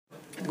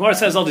Gemara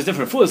says all these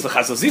different foods, the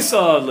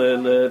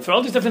chazazisa, for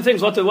all these different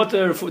things, what the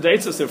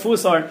eitzos, their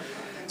foods are.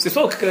 So we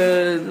spoke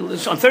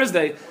on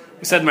Thursday.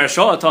 We said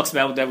Marshah talks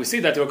about that. We see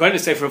that they were going to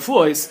say for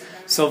refuahs.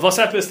 So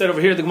Vosapis that over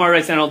here the Gemara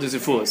writes down all these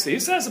refuahs. So he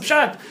says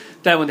pshat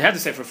that when they had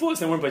to say for refuahs,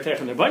 they weren't by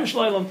teichem their bain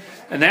shloim,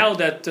 and now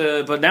that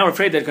but now we're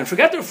afraid they can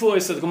forget their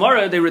refuahs. So the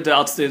Gemara they read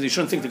out. You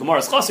shouldn't think the Gemara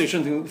is chassid. You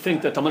shouldn't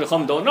think that Talmud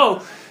Chacham don't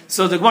know.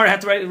 So the Gemara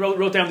had to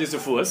wrote down these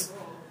refuahs,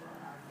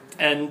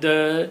 and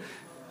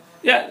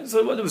yeah.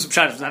 So what was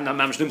pshat? It's not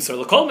mamish nimser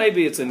l'kol.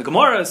 Maybe it's in the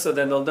Gemara. So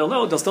then they'll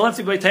know. They'll still have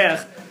to be by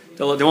teich.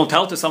 They won't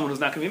tell to someone who's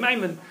not going to be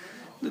maimed.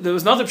 There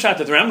was another pshat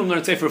that the Rambam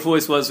learned to say for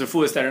refuahs was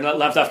refuahs that are not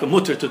lav dafka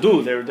mutter to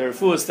do. They're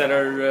refuahs that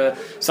are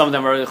some of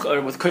them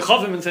are with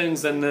koichavim and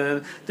things, and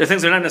they're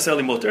things that are not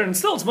necessarily mutter. And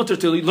still, it's mutter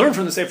to learn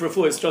from the sefer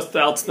refuahs just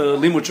out the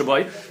limud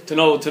shabai to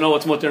know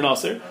what's mutter and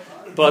aser.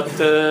 But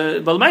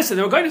L'maisa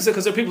they were going to say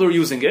because there are people who are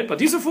using it. But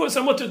these refuahs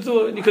are mutter to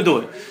do, and you can do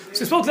it. So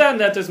we spoke then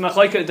that there's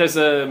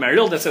a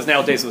Maril that says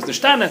nowadays it was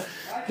nishtana.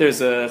 There's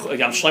a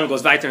Yam Shlomo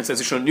goes weiter and says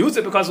you shouldn't use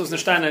it because it was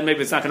nishtana and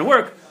maybe it's not going to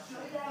work.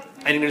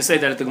 And you're going to say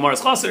that the Gemara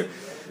is chaser.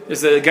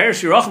 There's a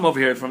Gerish Yerachim over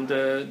here from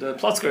the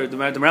Plotzker, the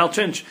Maral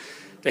Chinch.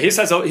 He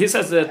says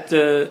that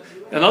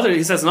another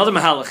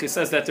Mahalach. He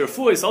says that the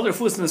refuahs, all the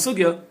refuahs in the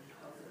sugya.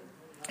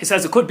 He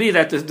says it could be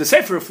that the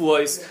sefer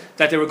refuahs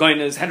that they were going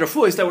to had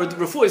refuahs that were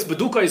refuahs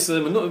bedukais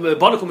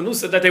badukum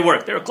menusa that they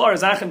worked. They were klar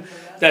zachem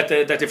that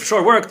they for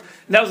sure worked.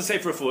 And that was the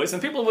sefer refuahs,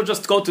 and people would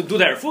just go to do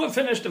their refuah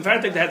finished. In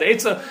fact, they had the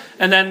eitzah,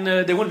 and then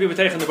they wouldn't be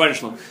b'teich in the Baruch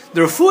Shalom.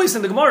 The refuahs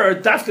in the Gemara are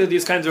dafka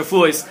these kinds of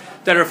refuahs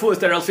that are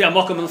alfiyah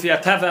mokum,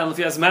 alfiyah tava,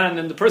 alfiyah zman,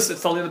 and the person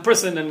it's telling the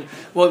person and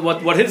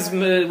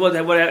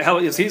how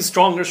is he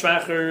stronger,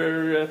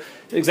 schwacher,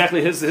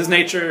 exactly his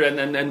nature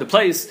and the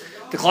place.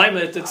 The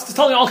climate, it's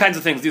telling all kinds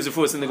of things. These are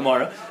refuahs in the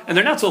Gemara, and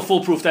they're not so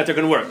foolproof that they're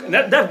going to work. And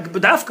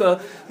that's what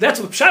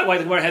pshat why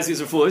the Gemara has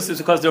these refuahs is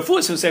because they're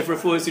refuahs who say for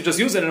refuahs you just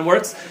use it and it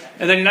works,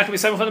 and then you're not going to be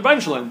seven from the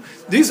Baruch Shalom.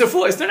 These are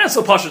refuahs, they're not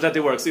so posh that they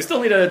work. So you still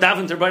need a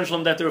daven to Baruch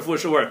Shalom that the refuah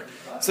should work.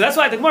 So that's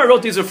why the Gemara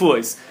wrote these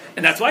refuahs,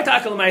 and that's why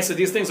Takal Ma'isa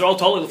these things are all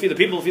told to feed the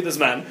people, to feed this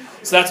man.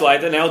 So that's why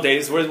that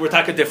nowadays we're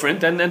taka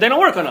different, and they don't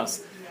work on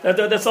us.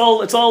 That's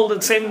all. It's all the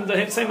same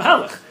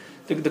halach.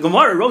 The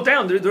Gemara wrote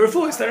down the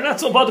refuahs that are not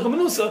so bad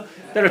menusa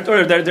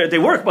they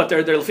work, but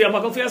they're lefiyah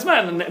makal lefiyah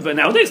zman. But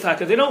nowadays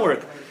taka they don't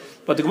work.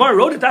 But the Gemara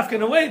wrote it dafka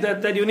in a way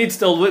that you need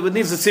still it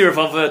needs a sirif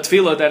of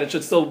tefillah that it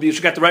should still be you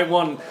should get the right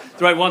one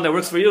that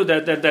works for you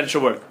that it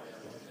should work.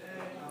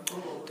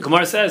 The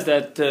Gemara says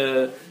that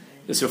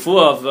this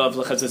refuah of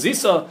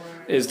lechazazisa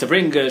is to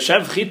bring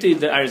shav chiti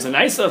the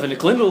arzanaisav and the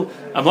klinul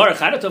amar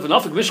charatov and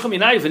afik mishcham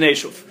yinai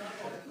v'neishuv.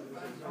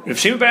 Rav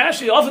Shimon bar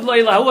Ashi offered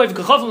lo'ilahu ev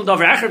kachavim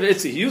l'davar acher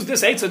v'itzi. He used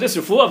this this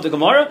refuah of the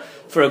Gemara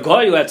for a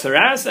guy who had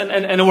tzaras and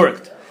it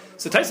worked.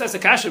 So Taisas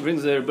Akasha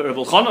brings the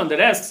Rebbe Chanan that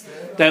asks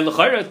that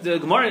the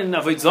Gemara in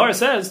Avodah Zarah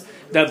says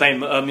that by a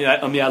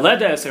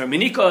mialedes or a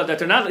minika that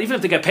they're not even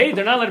if they get paid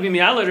they're not allowed to be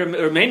mialed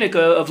or menik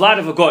a vlad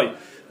of a goy.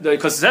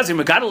 Because it says in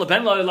Megadol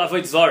ben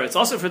la'avodah zarah. It's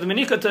also for the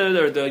menika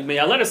or the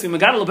mialedes in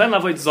Megadol ben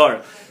la'avodah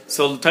zarah.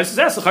 So Taisas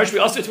asks the should be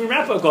also to be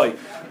a goy.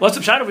 What's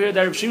the pshat over here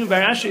that Rav Shimon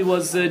bar Ashi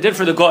was did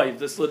for the goy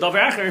this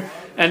l'davar acher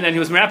and he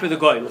was merapah the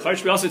goy. The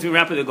should be also to be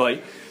merapah the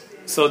goy.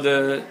 So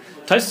the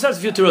Taisas has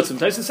a few terutzim.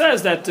 Taisas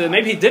says that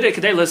maybe he did it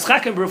kadei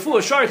l'schakim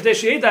b'refuah shar kadei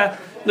sheida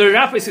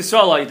l'rapis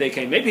Yisrael they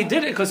came. Maybe he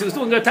did it because he was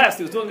doing a test.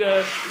 He was doing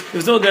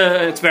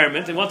an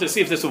experiment. He wanted to see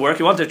if this would work.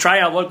 He wanted to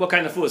try out what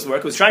kind of food would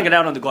work. He was trying it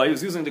out on the guy. He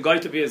was using the guy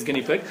to be his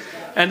guinea pig,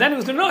 and then he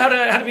was going to know how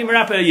to be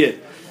merapah a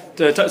yid.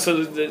 So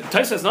the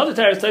Taisas another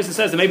Taisas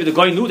says that maybe the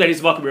guy knew that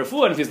he's vakim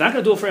b'refuah, and if he's not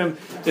going to do it for him,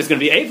 there's going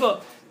to be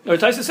ava. Or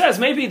Taisa says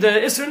maybe the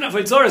Isser in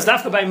Avodah Zarah is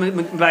dafka by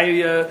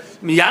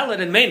Miyalad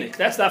and Menik.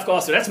 That's dafka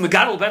also. That's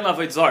Megadol ben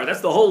Avodah Zarah.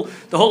 That's the whole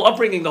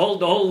upbringing, the whole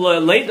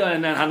Leda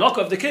and Hanukah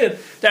of the kid.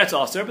 That's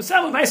also. But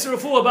some Meiser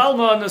Refuah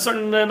Balma and a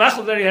certain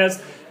Machal that he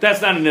has,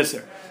 that's not an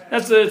Isser.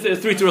 That's the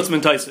three Terutzim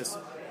and Taisis.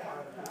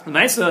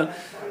 Meiser,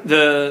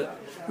 the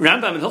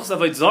Rambam in Hilchos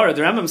Avodah Zarah,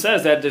 the Rambam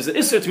says that there's an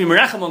Isser to be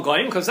Merachim on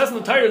Goyim because that's an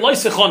entire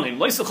Loisechonim.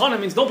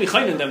 Loisechonim means don't be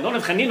chayin in them. Don't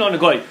have chanin on a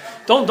goy.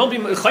 Don't be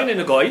chayin in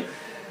a goy.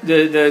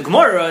 The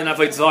Gemara in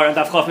Avodah Zarah and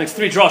Daf Chaf makes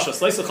three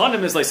drashas.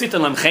 Leisichanim is leisitan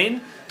lamchein,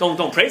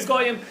 don't praise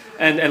goyim,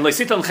 and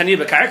leisitan chani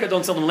bekarka,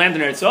 don't sell them land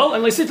in Eretz Yisrael,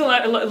 and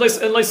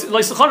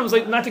leisichanim is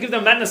like not to give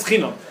them matnas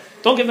chinam,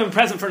 don't give them a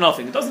present for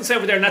nothing. It doesn't say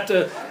over there not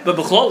to, but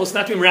b'chlolus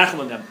not to be merachim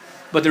on them.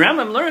 But the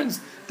Rambam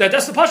learns that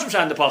that's the pashim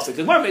shah in the pasuk.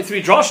 The Gemara made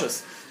three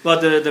drashas.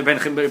 But the Ben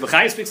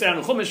Bechai speaks out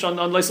in Chumash on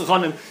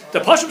Leisichanim. The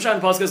Pashim Shan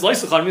Pasuk is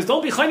Leisichanim means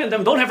don't be chayin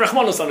them, don't have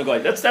Rachmanos on a guy.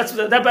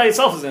 That by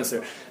itself is an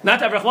answer. Not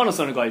to have Rachmanos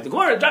on a guy. The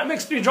Gemara that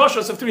makes three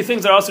drashas of three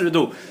things that are also to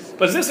do.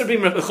 But this is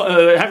being having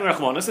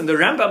Rachmanos, and the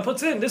Rambam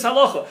puts in this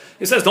halacha.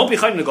 He says don't be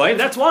chayin a guy, and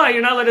that's why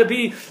you're not allowed to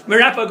be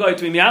merapa guy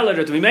to be mialad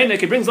or to be meinik.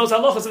 He brings those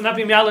halachas and not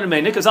be mialad and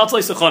meinik because that's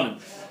Leisichanim.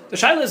 The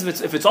shaila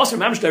is if it's also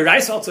mamish the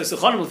rice also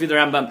sechonim will be the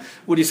Rambam.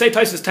 Would you say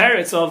Taisus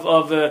teretz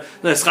of the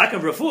schak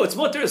of refu? It's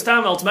mutter, it's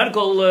tam, it's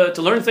medical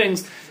to learn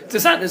things.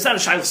 It's not a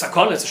shaila of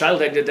sakon. It's a shaila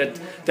that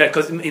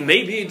because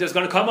maybe there's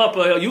going to come up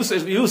a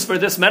use for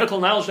this medical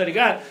knowledge that he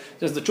got.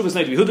 There's the Chuvas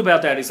Neid Yehud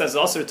about that. He says it's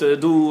also to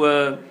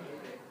do.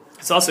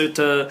 It's also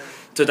to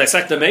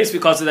dissect the mace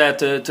because of that,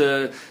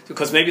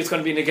 because maybe it's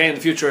going to be negay in the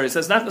future. It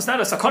says it's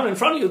not a sakana in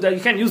front of you that you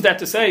can't use that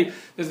to say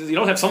you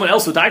don't have someone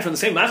else who died from the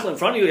same machla in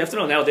front of you. You have to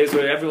know nowadays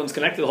where everyone's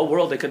connected, the whole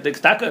world, they could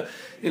taka,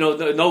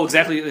 know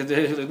exactly who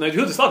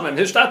to talk about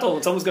his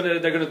shtatl,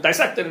 and they're going to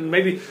dissect it, and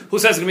maybe who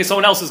says maybe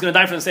someone else is going to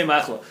die from the same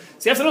machla.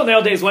 So you have to know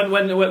nowadays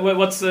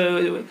what's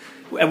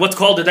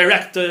called the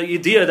direct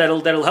idea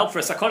that'll help for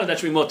a sakana that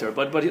should be mutter.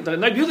 But the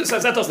Yehuda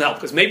says that doesn't help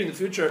because maybe in the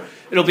future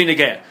it'll be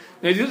negay.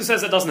 The Yehuda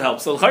says that doesn't help.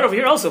 So l'chayr over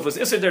here also, if it's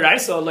Isser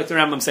Deraisa, like the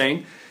Rambam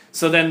saying,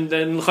 so then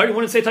l'chayr you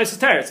wouldn't say Taisus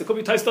Teretz. It could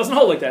be Taisus doesn't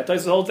hold like that.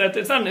 Taisus holds that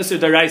it's not an Isser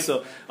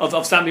Deraisa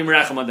of Stam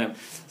B'Merachim on them.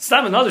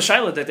 Stam another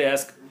shaila that they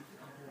ask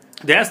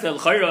the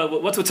l'chayr,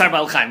 what's with Tzar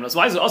Ba'al Chaim?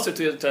 Why is it also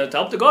to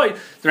help the guy?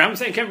 The Rambam is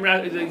saying can't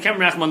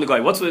Merachim on the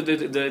guy. What's with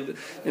in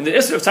the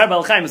Isser of Tzar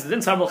Ba'al Chaim is the din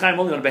Tzar Ba'al Chaim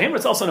only on a behemoth,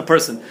 it's also on a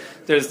person.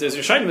 There's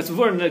Rishonim, it's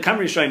before in the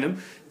Kamri Rishonim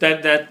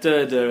that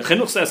the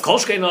Chinuch says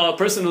Kolshkein, a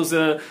person who's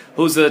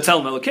a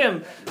Tel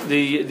Melakim.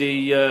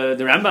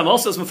 The Rambam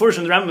also is Mefurish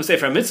in the Rambam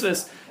Sefer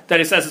Mitzvahs that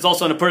he says it's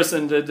also on a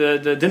person.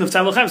 The din of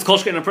Tzar Ba'al Chaim is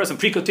Kolshkein on a person.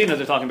 Prikotina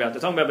they're talking about. They're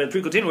talking about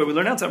Prikotina where we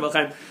learn out Tzar Ba'al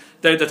Chaim.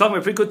 They're talking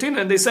about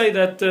Prikotina and they say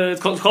that it's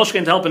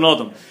Kolshkein to help an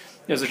Odom.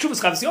 There's a Shuvas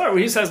Chavs Yor where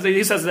he says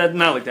that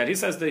not like that. He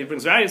says that he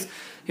brings rayas.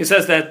 He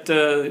says that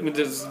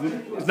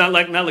it's not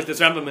like this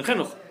Rambam in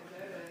Chinuch.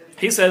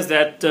 He says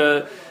that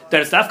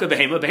it's dafka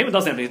behema. Behema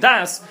doesn't have any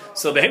das,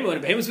 so when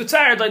behema is with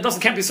tzar, it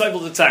can't be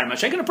soivel to tzar.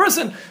 Mashenk in a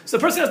person, so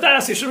the person has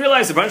das. He should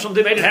realize the Baruch Shalom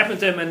made it happen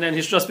to him, and then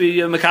he should just be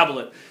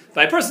mekabel it.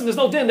 By a person, there's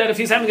no din that if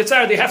he's having a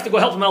tzar, they have to go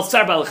help him out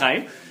tzar Ba'al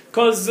Chaim,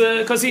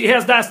 because he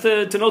has das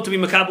to know to be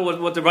mekabel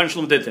what the Baruch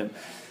Shalom did to him.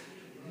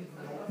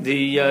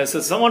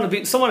 So someone in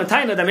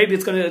Taina that maybe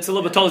it's a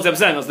little bit told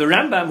Zebzen. The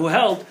Rambam who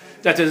held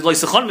that the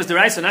Loisachon is the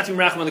Raisa, not to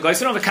Merachim on the guy.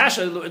 So you don't have a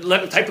kasha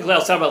typically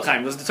al Tzar Ba'al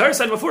Chaim. Because the Torah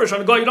said Mefurish on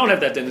the guy, you don't have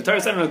that. Then the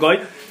Torah said on the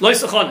guy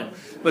Loisachonim.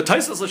 But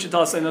Taisus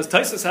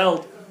Taisus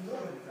held.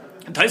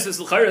 Taisus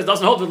L'chayr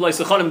doesn't hold with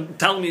Loisachonim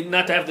telling me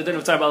not to have the din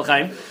of Tzar Ba'al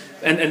Chaim.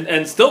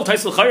 And still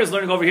Taisus L'chayr is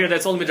learning over here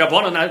that's only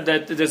midrabanan,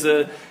 that it's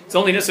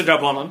only Nisr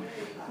Drabanan.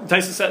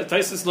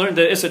 Taisus learned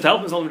the Isser to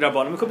help is only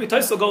Rabbanim. It could be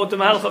Taisus will go with the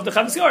Mahalach of the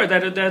Chavs Yor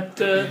that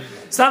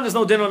Sam there's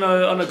no din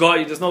on a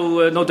guy. There's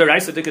no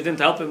deraisa that didn't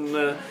help him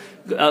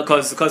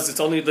because it's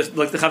only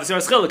like the Chavs Yor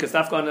Schilik. It's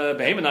not on a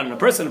behemoth, not on a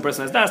person. A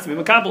person has das to be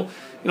makabel.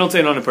 You don't say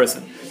it on a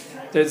person.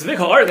 There's a big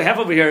ha'ar they have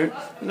over here.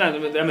 The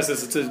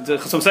emissus, the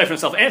Chasam Sofer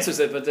himself answers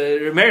it, but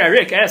the Meir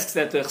Arik asks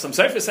that the Chasam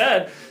Sofer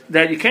said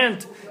that you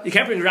can't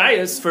bring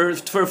rayas for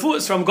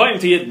foods from goyim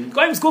to yidden.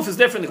 Goyim's goof is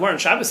different. The Gemara in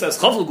Shabbos says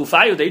chavul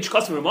gufayu. They each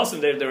customer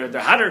Muslim.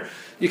 They're hotter.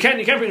 You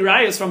can't bring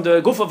rayas from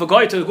the goof of a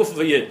goy to the goof of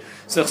a yid.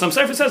 So Chasam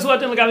Sofer says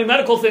what in the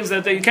medical things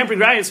that you can't bring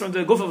rayas from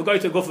the goof of a goy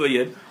to the goof of a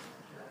yid.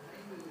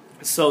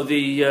 So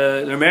the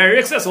Meir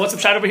Arik says, so what's the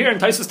pshat over here in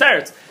Taisus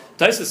Teretz?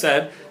 Taisa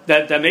said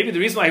that maybe the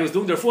reason why he was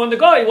doing the refuah on the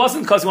guy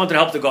wasn't because he wanted to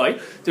help the guy.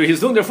 He was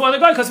doing the refuah on the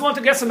guy because he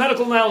wanted to get some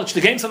medical knowledge, to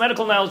gain some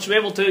medical knowledge, to be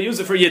able to use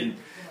it for Yidden.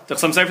 The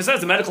Chasam Sofer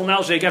says the medical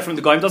knowledge they get from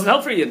the guy doesn't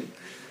help for Yidden.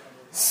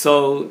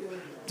 So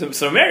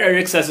Rameir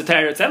Erik says the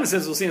Teretz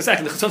emissus, we'll see in a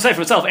second. The Chasam Sofer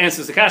itself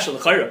answers the kasha, the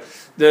chayra.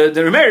 The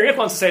Rameir Erik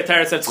wants to say a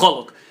Teretz that's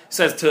choluk. He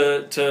says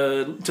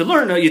to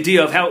learn a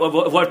idea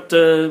of what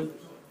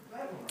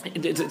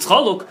it's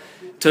choluk,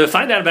 to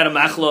find out about a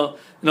machla,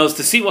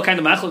 to see what kind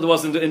of machla there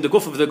was in the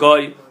goof of the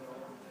guy.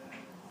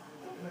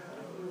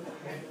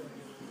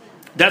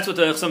 That's what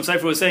the Chasam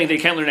Sofer was saying. They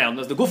can't learn out.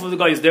 The goof of the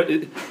guy is there.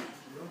 The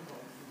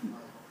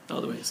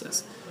way he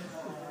says.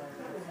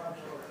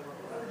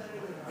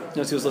 He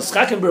was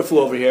l'schakim berfu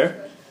over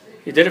here.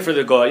 He did it for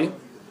the guy.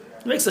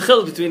 It makes a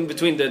chil between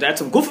the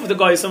some goof of the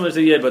guy is similar to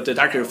the yid, but the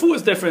darker refu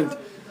is different.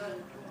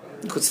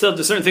 You could still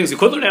there's certain things you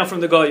could learn out from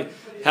the guy.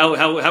 How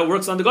it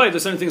works on the guy.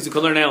 There's certain things you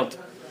could learn out,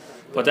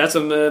 but that's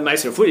some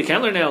meiser refu you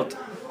can't learn out.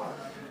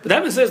 But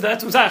that says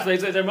that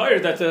they're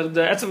worried that the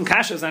etzem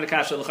kasha is not a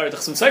kasha. The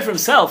Chasam Sofer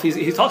himself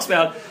he talks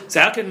about so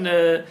how can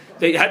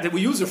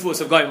we use refuahs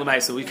of goyim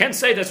l'maisa? We can't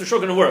say that's for sure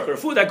going to work. Or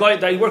refuah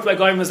that worked by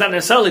goyim is not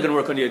necessarily going to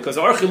work on yid because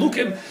there are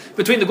chilukim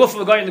between the guf of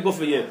a goy and the guf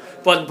of a yid.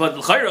 But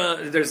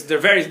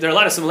there are a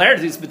lot of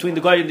similarities between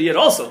the goy and the yid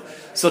also.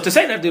 So to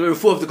say that the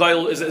refuah of the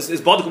goy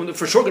is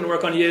for sure going to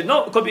work on yid,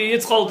 no, it could be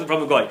yid's called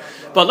from a goy.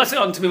 But let's say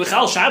to be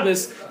Michal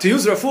Shabbos to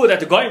use the refuah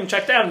that the goyim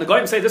checked out and the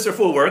goyim say this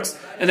refuah works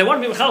and they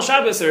want to be Michal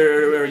Shabbos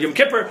or Yom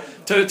Kippur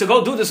to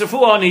go do this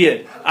refuah on a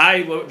yid.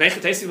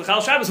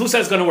 Who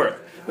says it's going to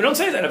work? We don't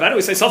say that. About it,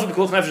 we say Sofim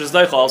B'Kulch Nefesh is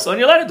Deicha also, and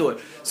you're allowed to do it.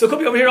 So it could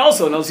be over here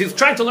also. No, he's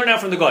trying to learn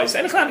out from the guy. So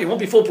it won't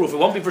be foolproof. It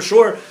won't be for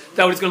sure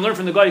that what he's going to learn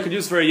from the guy he could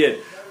use for a yid.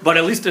 But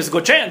at least there's a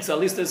good chance. At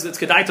least it's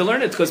kedai to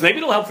learn it because maybe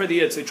it'll help for the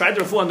yid. So he tried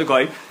the refuah on the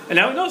guy, and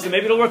now he knows that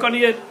maybe it'll work on the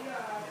yid.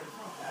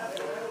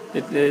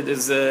 It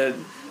is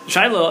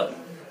Shaila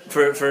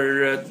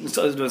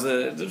so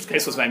this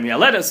case was by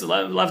Mialetis,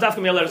 Lavdafka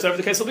Mialetis, whatever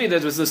the case will be. There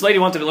was this lady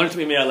wanted to learn to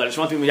be Mialetis, she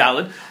wanted to be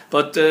Mialed,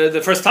 but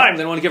the first time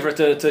they didn't want to give her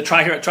to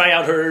try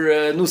out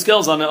her new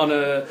skills on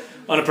a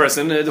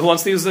person who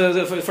wants to use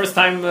the first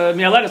time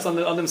Mialetis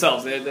on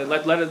themselves. They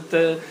let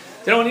it.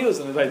 They don't want to use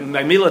them.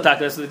 By Mila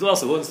Taka, so they do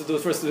also. Who wants to do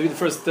the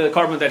first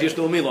carbon that you should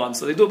do a Mila on?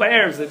 So they do it by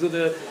Arabs. They do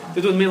the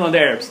Mila on the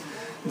Arabs.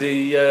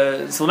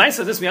 So nice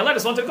that this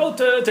Mialetis wanted to go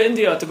to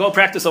India to go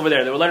practice over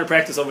there. They will let her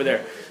practice over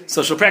there.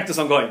 So she'll practice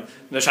on going.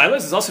 The Shailas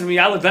is also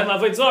Mialed ben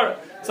Avoid Zara.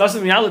 It's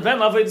also Mialed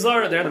ben Avoid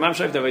Zara. They're the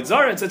Mamshayv Avoid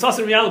Zara. It's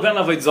also Mialed ben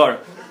Avoid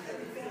Zara.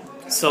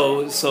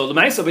 So the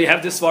Maisa, we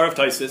have this svar of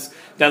Taisis.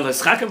 Then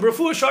l'schak and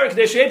brafu sharik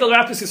they she'ed al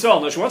rapis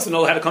Yisrael. Now she wants to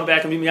know how to come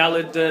back and be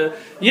Mialed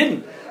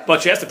Yin.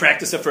 But she has to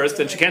practice it first,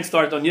 and she can't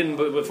start on Yin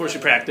before she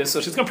practices.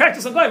 So she's going to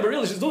practice on going, but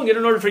really she's doing it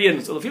in order for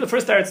Yin. So the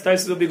first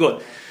Taisis will be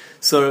good.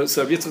 So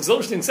Yitzchok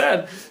Zilberstein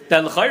said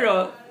that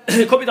l'chayra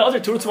it could be the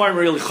other Turutzim aren't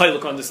really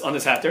chayluk on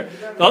this hatter.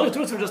 The other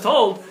Turutzim just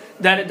told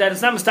that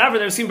it's not mustaver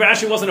that Sim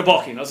Rashi wasn't a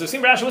baki. So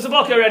Sim Rashi was a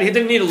baki already. He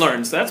didn't need to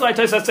learn. So that's why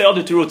Taisa say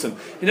other Turutzim.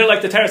 He didn't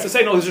like the terrorists to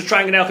say no. He's just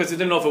trying it out because he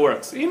didn't know if it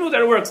works. He knew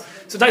that it works.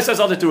 So Taisa says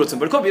other Turutzim.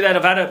 But it could be that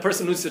if I had a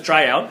person who needs to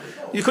try out,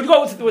 you could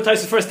go with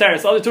Taisa's first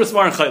terrorist. The other Turutzim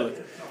aren't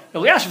chayluk.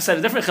 Eliashiv said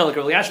a different chayluk.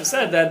 Eliashiv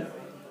said that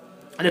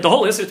the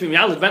whole issue to be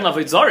Mi'alid Ben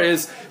Lavait Zara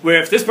is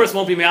where if this person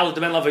won't be Mi'alid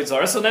Ben Lavait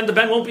Zara, so then the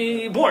Ben won't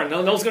be born.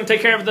 No one's going to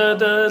take care of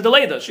the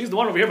Leda. She's the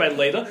one over here by the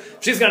Leda. If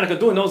she's going to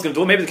do it, no one's going to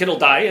do it. Maybe the kid will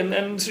die,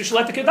 and she should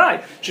let the kid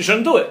die. She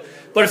shouldn't do it.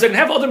 But if they can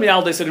have other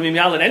Mi'alid, they should be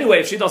Mi'alid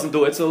anyway if she doesn't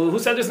do it. So who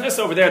said there's an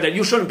issue over there that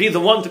you shouldn't be the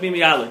one to be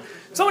Mi'alid?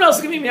 Someone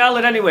else can be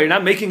Mi'alid anyway. You're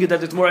not making it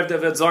that it's more of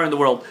the Zara in the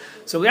world.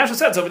 So Liasha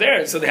said it's over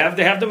there. So they have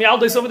the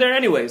Mi'alid over there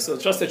anyway. So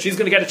it's just that she's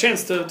going to get a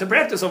chance to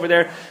practice over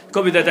there. It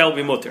could be that will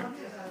be mutter.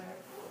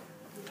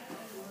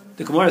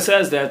 The Gemara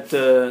says that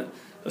a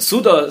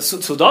suda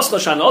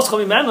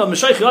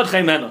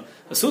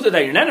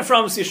that you're nana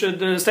from, so you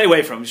should stay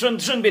away from. You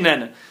shouldn't be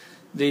nana.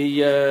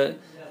 The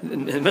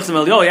Michtam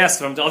Elio asked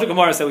from the other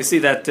Gemaras that we see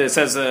that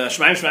says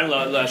Shemaim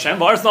Hashem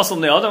Ba'aretz Nosel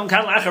Ne'adam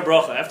Kan Lacher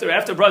Bracha.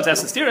 After brothers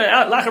ask the steer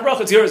Lacher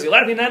Bracha, it's yours. You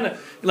let me nana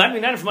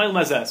from Eil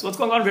Mazes. What's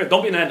going on here?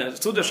 Don't be nana.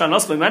 Suda Shan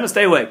Nosel Nana,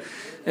 stay away.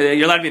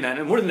 You're allowed to be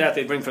nana. More than that,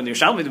 they bring from the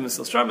Yerushalmi, the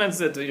Misal Strarmans,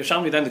 the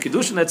Yerushalmi, then the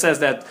Kiddushin that says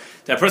that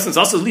person's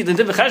also leading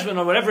Din V'Cheshbon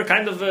or whatever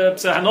kind of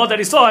Hanor that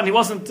he saw, and he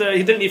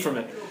didn't eat from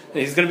it.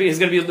 He's going to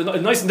be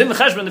nice in Din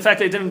V'Cheshbon the fact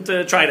that he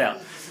didn't try it out.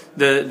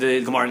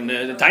 The Gemara in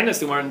the Tainus,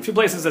 the Gemara in a few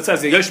places that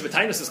says the Yoshua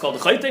Tainus is called the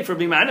Chayte for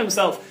being man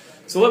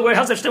himself. So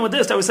how's that stand with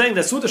this? That was saying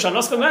that Suda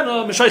Shanos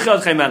Chemena Mishoich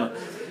Yad Chemena.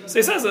 So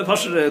he says the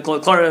Pasha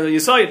Klara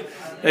Yisoid.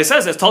 It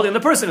says it's totally on the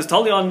person. It's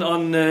totally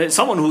on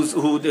someone who was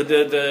going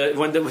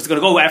to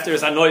go after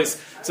his anois.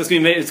 So it's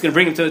going to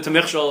bring him to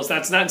Michshol.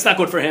 It's not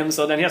good for him.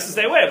 So then he has to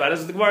stay away. But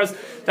that's what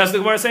the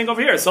Gemara is saying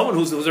over here. Someone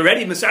who's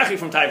already misrachi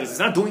from Taivas. He's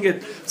not doing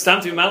it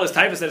stam to malas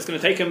Taivas that it's going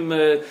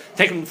to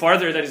take him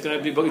farther. That he's going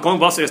to be going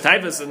basar his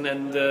Taivas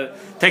and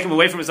take him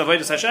away from his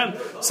avodas Hashem.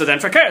 So then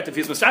for Keret, if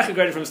he's misrachi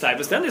already from his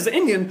Taivas, then there's an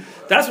Indian.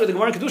 That's where the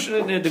Gemara in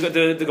Kedushin,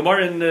 the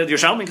Gemara in the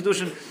Yerushalmi in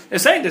Kedushin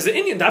is saying there's an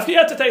Indian. Dafki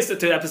had to taste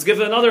it. To give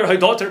another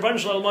haidater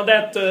on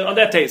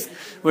that taste,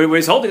 where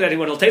he's holding that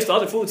when he'll taste the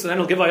other foods, and then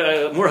he'll give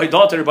more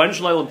haidater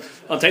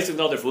on tasting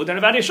the other food, then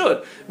about he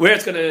should. Where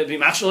it's going to be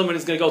mashal and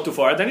it's going to go too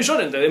far, then he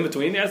shouldn't. In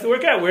between, he has to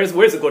work out where's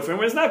it good for him,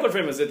 where's it not good for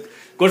him. Is it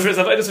good for his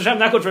avodas Hashem,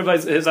 not good for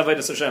his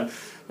avodas Hashem?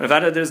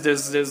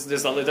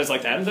 There's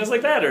like that and there's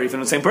like that, or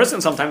even the same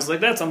person. Sometimes like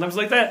that, sometimes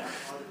like that.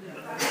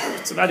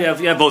 So now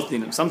you have both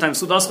dinim.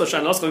 Sometimes sudasko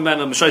shan osko man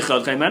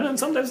mishoichad kaiman, and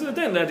sometimes the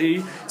din that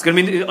it's going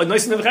to be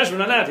nice in the cheshbon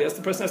or not.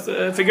 The person has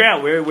to figure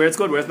out where it's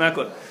good, where it's not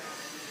good.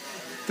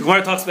 The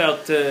Gemara talks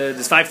about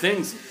there's 5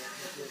 things.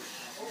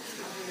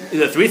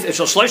 The 3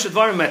 shall shlosh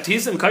dvarim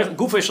matizin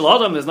gufay shel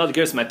adam is not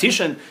the gerus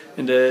matishin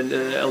in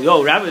the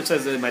Elio Rabbi it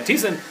says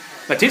matishin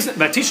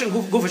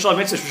gufay shel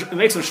adam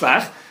makes him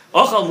shvach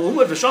ochal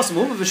mu'umad v'shas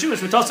mu'umad v'shimish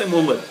v'tatzim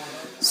mu'umad.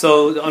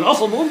 So on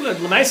ochal mu'umad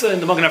l'maisa in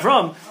the Magen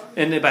Avram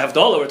and by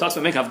Havdalah where it talks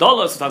about making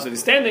Havdalah, so it talks about his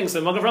standings. So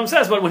Magen Avram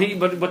says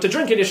but to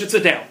drink it you should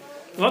sit down.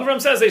 The Magen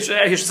Avram says he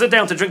should sit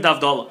down to drink the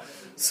Havdalah.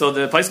 So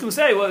the Paiskim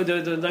say,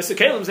 the nice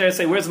Kalim there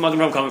say, where's the Magen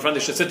Ram coming from? They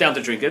should sit down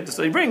to drink it.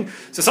 So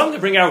some of them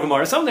bring our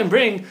Gemara, some of them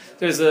bring,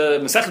 there's a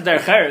Masechet Der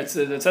Cheretz,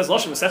 it says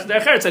Lashon Masechet Der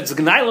Cheretz, it's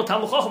Gnai Lo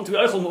Talmud Chacham to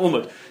Yochel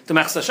Mu'umad. The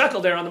Machzah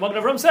Shekel there on the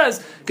Magen Ram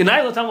says,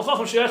 Gnai Lo Talmud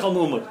Chacham to Yochel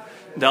Mu'umad.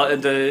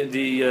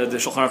 The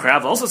Shulchan Aruch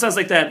Rav also says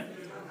like that.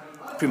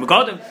 So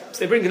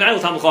they bring Gnai Lo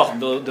Talmud Chacham.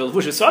 The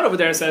Levush Yisrael over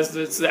there says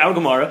it's our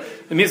Gemara.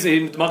 It means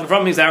the Magen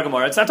Ram means our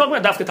Gemara. It's not talking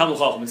about Dafka Talmud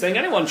Chacham. It's saying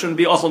anyone shouldn't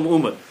be Ochel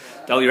Mu'umad.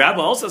 The Rabbi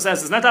also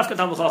says it's not after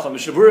Talmud Chacham.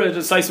 Mishabura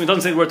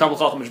doesn't say the word Talmud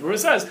Chacham. Mishabura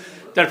says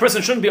that a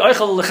person shouldn't be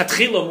Eichel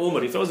lechatchila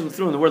mu'umad. He throws him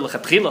through in the word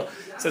lechatchila.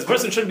 Says a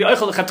person shouldn't be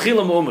Eichel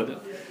lechatchila mu'umad.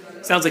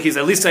 Sounds like he's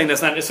at least saying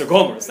that's not Isser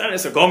Gomer. It's not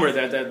Isser Gomer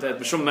that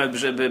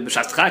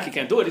b'shas tchak he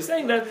can't do it. He's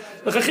saying that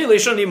lechatchila he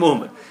shouldn't be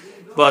mu'umad.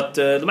 But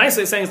the Maisa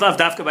is saying it's not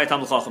dafka by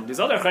Talmud Chacham. These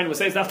other Achronim will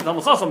say it's dafka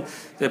Talmud Chacham.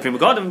 The Prima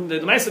Godim, the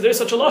Maisa, there is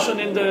such a lashon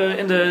in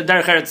the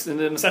Derech Eretz, in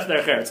the Masech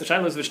Derech Eretz. The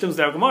Shaila is V'shtims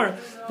Der Gemara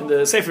in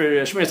the Sefer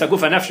Shmiras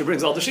Hagufa Nefesh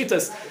brings all the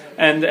shitas,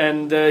 and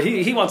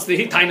he wants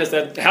he tainas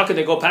that how could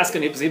they go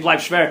paskin? He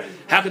bleibt schwer.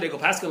 How could they go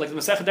paskin like the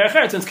Masech Derech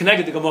Eretz? And it's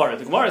connected to Gemara.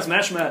 The Gemara is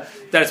mashma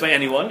that it's by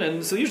anyone,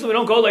 and so usually we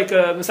don't go like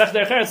Masech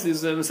Derech Eretz.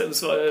 These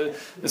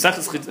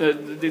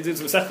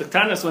Masech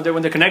Tanas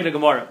when they're connected to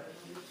Gemara.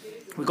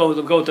 We go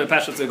to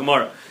Pashat to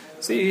Gemara.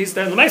 See, he's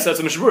there in the Maisa, it's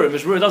a Mishbur.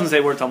 Mishbur doesn't say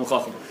word Talmud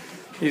Chacham.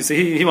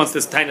 He wants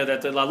this taina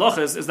that the Laloch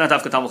is not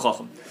Afka Talmud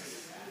Chacham.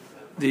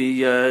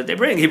 He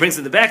brings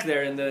in the back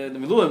there in the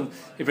Miluim,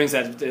 he brings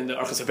that in the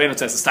Archas Rabbeinu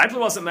says the Stipler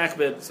wasn't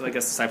Makbid, so I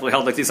guess the Stipler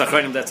held like these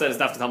Achronim that says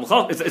it's Afka Talmud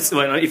Chacham. It's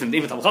even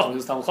Talmud Chacham, he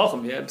was Talmud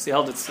Chacham, yeah, he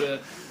held it's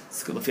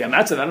Lefia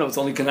Matzah, I don't know, it's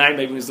only Kanai,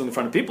 maybe he's doing it in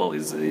front of people.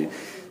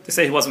 They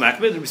say he wasn't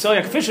Makbid. Rabbi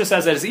Yaakov Fisher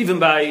says that it's even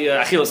by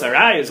Achilas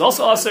Arai, it's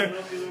also Aser.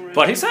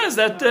 But he says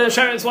that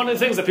it's one of the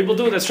things that people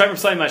do that's Shem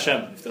P'sayim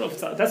Hashem.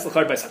 That's the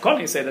card by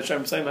Sakoni, you say that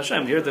Shem P'sayim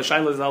Hashem. Here the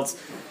Shaila is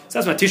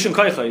says Matishim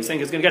Koicha, he's saying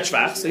he's going to get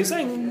Shvach. So he's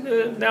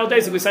saying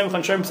nowadays we say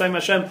Shem P'sayim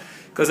Hashem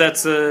because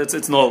that's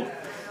it's no.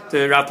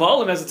 The Rav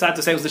Boehm has the tzad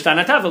to say it was the Shtan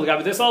HaTava, we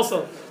got this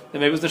also.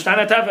 Then maybe it was the Shtan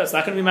HaTava, it's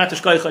not going to be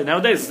Matish Koicha.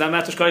 Nowadays it's not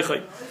Matish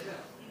Koicha.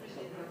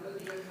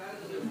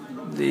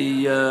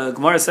 The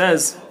Gemara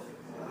says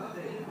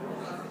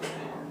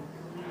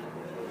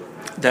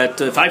that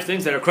 5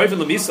 things that are Kroivin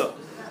L'Misa.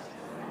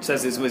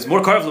 Says it's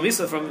more Karv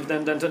L'Misa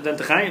than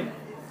Techayim.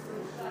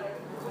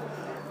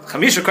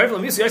 Chamisha Karv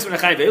L'Misa Yosef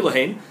Nechayim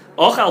Ve'elohein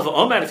Ochal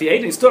V'Omer, if he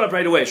ate, he stood up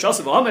right away.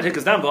 Shasa V'Omer,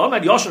 Hikas Dam V'Omer,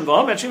 Yoshan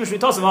V'Omer, Shimish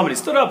V'Tos V'Omer. He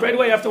stood up right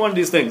away after one of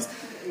these things.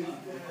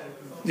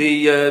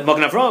 The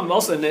Magen Avraham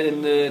also in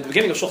the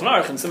beginning of Shulchan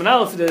Aruch in Siman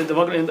Aleph,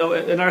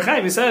 in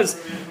Archaim, he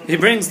says he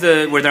brings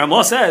where the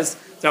Ramah says.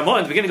 The Ramah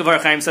in the beginning of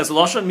Archaim says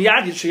Lashon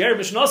Miyad Yitchiyer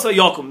Mishnasa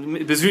Yokum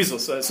Bezrizos.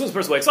 So as soon as the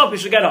person wakes up, he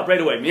should get up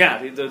right away.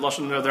 Miyad, the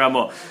Lashon of the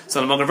Ramah.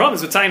 So the Magen Avraham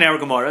is with Tzayin Our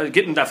Gemara,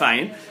 Gittin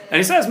Dafayin, and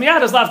he says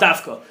Miyad is Lav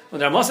Dafka. When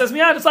the Ramah says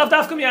Miyad, it's Lav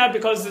Dafka Miyad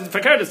because for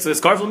it's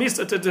Karvel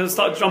Misa to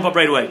start jump up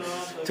right away.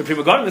 To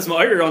Prima Godim is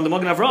Ma'ir on the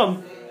Magen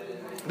Avraham.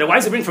 Now, why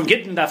is it bring from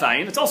Gittin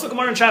Dafayin? It's also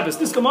Gemara on Shabbos.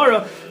 This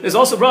Gemara is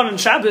also brought on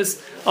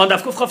Shabbos on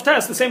Daf Kuf Chav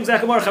Tes, the same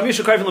exact Gemara,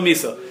 Chamisha Karvin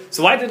L'Misa.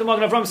 So why did the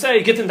Magen Avraham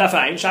say Gittin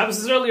Dafayin? Shabbos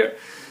is earlier.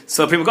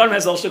 So Prima Godim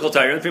has the Shtikal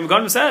Torah. Prima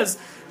Godim says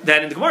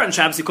that in the Gemara on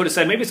Shabbos he could have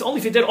said maybe it's only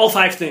if you did all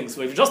 5 things.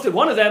 But if you just did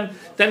one of them,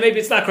 then maybe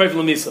it's not Karvin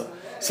L'Misa.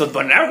 So,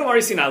 but in our Gemara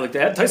you see not like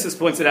that. Taisus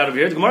points it out over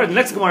here. The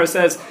next Gemara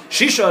says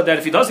Shisha that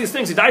if he does these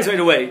things he dies right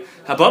away.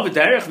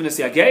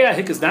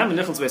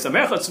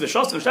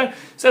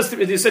 Says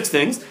these 6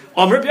 things. It's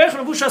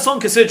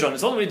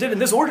only when he did in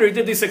this order he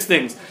did these 6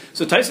 things.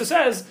 So Taisus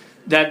says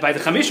that by the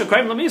Chamisha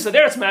Kraim Lamisa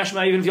there it's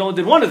mashma even if you only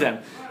did one of them.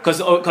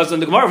 Because in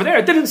the Gemara over there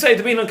it didn't say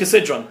to be on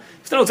Kisidron.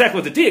 It's not exactly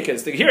what the diak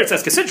is. Here it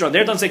says Kisidron,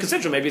 there it doesn't say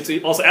Kisidron. Maybe it's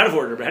also out of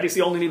order. But how do you see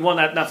you only need one,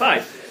 not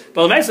 5?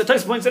 But the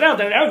Taisus points it out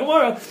that in our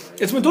Gemara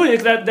it's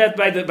meduyik that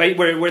by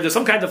where there's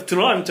some kind of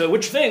turan to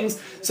which things,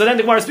 so then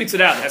the Gemara speaks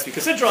it out. It has to be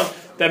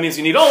Kisidron. That means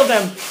you need all of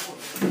them.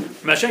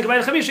 Mashenka by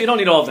the Chamisha, you don't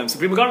need all of them. So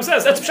Prima Godim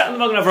says that's Pshat in the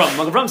Magen Avraham.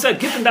 Magen Avraham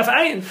said Gittin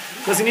Dafayin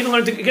because you need to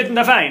learn to Gittin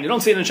Dafayin. You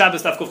don't see it in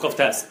Shabbos Daf Kuf Chav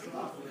Tes.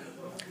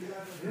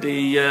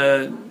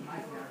 The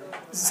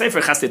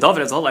Sefer Chastei David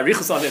has a whole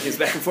arichos on it. He's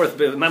back and forth.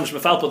 Mamish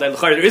Mefalpel. There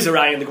is a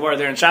raya in the Gemara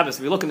there in Shabbos.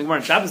 If you look in the Gemara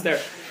in Shabbos, there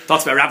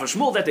talks about Rav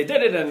Shmuel that they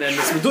did it, and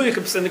it's meduyik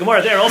in the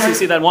Gemara there. Also, you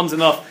see that one's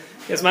enough.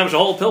 Yes, Mamish a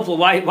whole pilpul.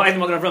 Why the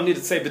Magen Avraham needed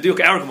to say beduyik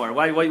our Gemara?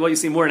 Why you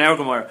see more in our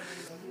Gemara?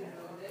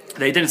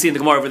 They didn't see in the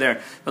Gemara over there.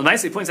 But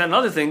nicely points out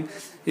another thing.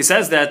 He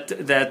says that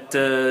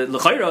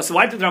l'chayra. So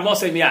why did Ramah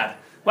say miyad?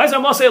 Why does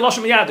Ramah say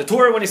Lashon miyad? The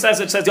Torah when he says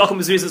Yakum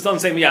Bezrizos doesn't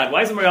say miyad.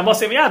 Why does Ramah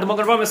say miyad? The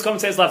Magen Avraham is coming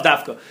and says Lav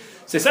Dafka.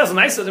 So he says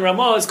nice that the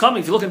Ramah is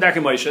coming. If you look in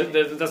Darkei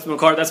Moshe, that's what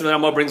the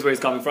Ramah brings where he's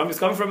coming from. He's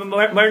coming from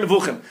Meir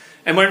Nevuchim.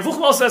 And Meir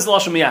Nevuchim also says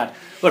Lashon miyad.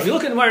 But if you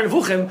look at Meir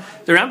Nevuchim,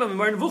 the Rambam in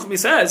Meir Nevuchim, he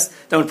says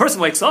that when a person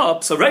wakes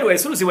up, so right away,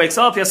 as soon as he wakes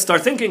up, he has to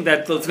start thinking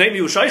that L'fnei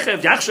miyu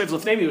shaychev, Yachshev,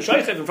 L'fnei miyu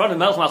shaychev, in front of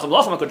Melech Malcham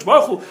Lachem HaKadosh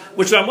Baruch Hu,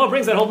 which the Ramah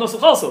brings that whole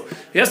nusach also.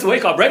 He has to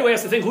wake up right away, he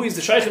has to think who he's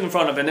the shaychev in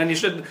front of, and then he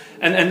should,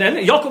 and then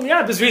Yakum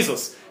Miyad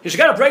Bezrizos. He should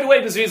get up right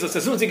away Bezrizos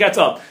as soon as he gets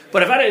up.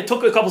 But if it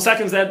took a couple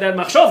seconds that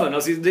machshava,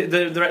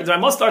 the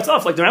Ramah starts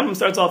off, like the Rambam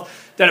starts off,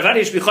 that if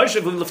he should be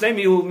chayshiv L'fnei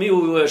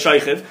miyu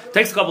shaychev,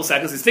 takes a couple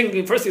seconds, he's thinking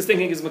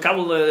he's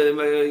makabel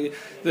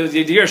the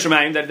Yer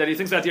Shemaim, that he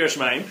thinks about the Yer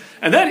Shemaim,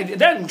 and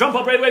then jump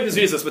up right away with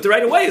Jesus. But the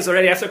right away is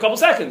already after a couple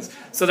seconds.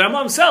 So the Ramah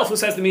himself, who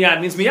says the miyad,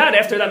 means miyad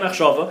after that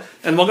machshava,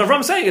 and Magen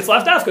Avraham saying it's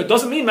Lav Dafka. It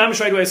doesn't mean mamish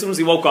right away as soon as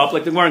he woke up,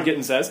 like the Gemara in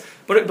Gittin says.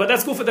 But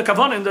that's good for the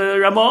Kavan and the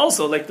Ramah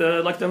also, like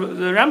the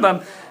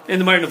Rambam in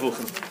the Meir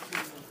Nevuchim.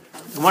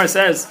 The Gemara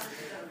says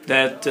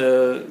that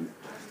the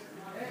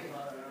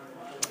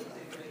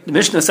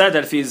Mishnah said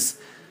that if he's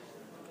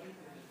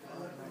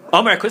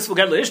Omer Kus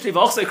get leishti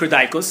v'ochsei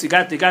kerdaikus. You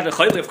got a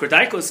chayli of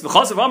kerdaikus.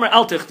 V'chazav Omer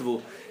al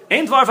tichtvu.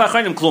 Ein dvar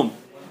v'achayim klum.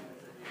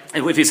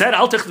 And if he said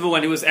al tichtvu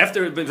when he was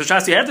after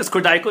V'shas he had this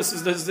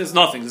kerdaikus, there's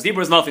nothing. This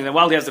Hebrew is nothing. Then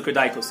while he has the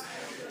kerdaikus,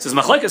 says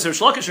machlekes or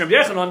shlokish or Rabbi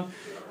Yechanan,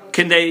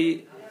 can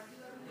they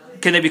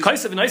can they be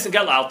kaisav and nice and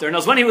get out there? And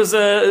as when he was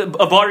a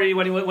bari,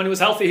 when he was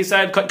healthy, he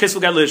said kiss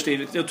will get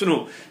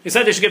lishti. He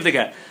said they should give the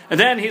get, and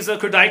then he's a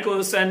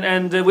kurdaikus,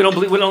 and we don't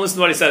listen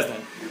to what he says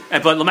then.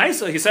 But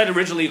Lamaisa, he said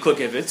originally you could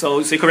give it, so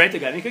he could write the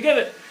get and he could give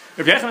it.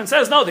 Rabbi Yochanan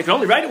says no, they can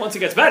only write it once he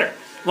gets better.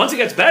 Once he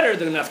gets better,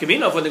 the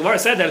nafkamina, when the Gemara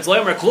said that it's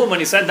loyam or klum, when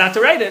he said not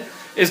to write it,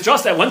 is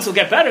just that once he'll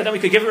get better, then we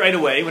could give it right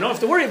away. We don't have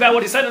to worry about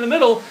what he said in the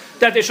middle,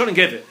 that they shouldn't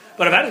give it.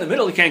 But if out in the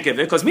middle, he can't give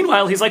it, because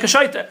meanwhile, he's like a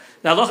shaita.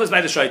 Now, Allah is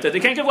by the shaita. They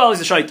can't give while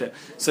he's a shaita.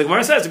 So the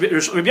Gemara says, Rabbi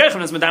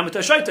Yochanan is medama to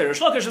a shaita.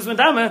 Rish Lakish is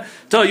medama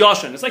to a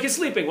yoshin. It's like he's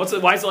sleeping.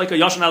 Why is it like a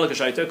yoshin, not like a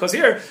shaita? Because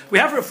here, we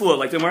have a refuah,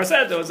 like the Gemara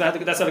said, that's how the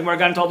Gemara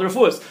got and told the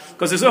refuahs.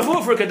 Because there's a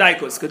refuah for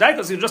kedaikus.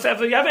 Kedaikus,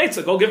 you have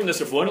eitzah. Go give him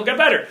this refuah and he'll get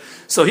better.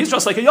 So he's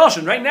just like a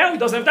yoshin. Right now, he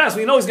doesn't have das.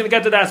 We know he's going to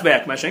get the das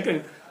back.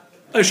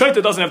 A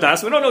shaita doesn't have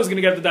das. We don't know he's going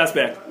to get the das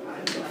back.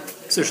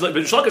 So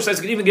Rish Lakish says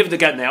he can even give the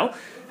get now.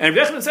 And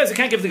Rabbi Yochanan says he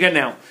can't give the get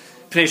now.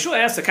 Pnei Shua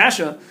asked the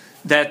kasha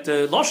that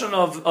the lashon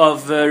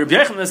of Rabbi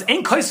Yochanan is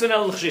ein kaisven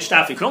el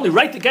chishtafi. You can only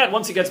write the get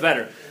once he gets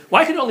better.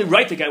 Why can you only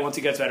write the get once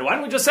he gets better? Why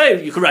don't we just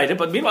say you can write it,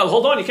 but meanwhile,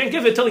 hold on, you can't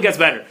give it till he gets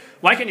better?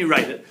 Why can you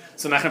write it?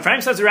 So Machan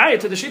Frank says raya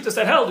to the shittas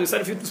that held. We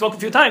spoke a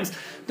few times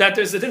that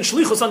there's a din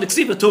shlichus on the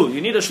ksiva too.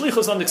 You need a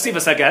shlichus on the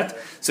ksiva saget.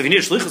 So if you need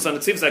a shlichus on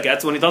the ksiva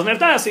saget, so when he doesn't have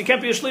that, so he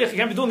can't be a shlich. He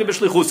can't be doing it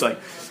b'shlichusay.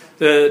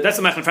 That's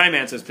the Machan Frank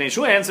answers. Pnei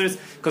Shua answers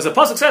because the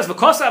pasuk says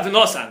v'kosav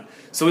v'nosan.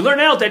 So we learn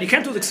out that you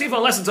can't do the ksiva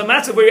unless it's a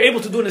matzah where you're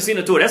able to do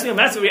nesina too. It has to be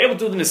a matzah where you're able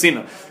to do the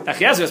nesina.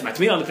 Achiyazir is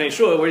matmi on the Pnei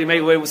Shua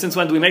where since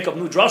when do we make up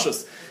new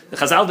drashas? The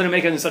Chazal didn't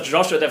make any such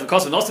drasha that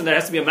v'kosav v'nosan there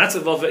has to be a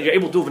matzah of you're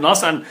able to do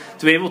v'nosan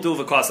to be able to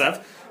do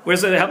v'kosav.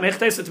 Where's the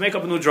mechtes to make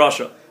up a new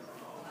drasha?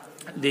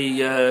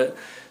 The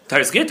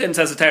Taris Gittin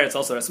says the Taris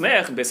also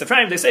Rasmeach and Beis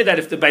Ephraim. They say that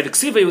if by the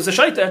ksiva it was a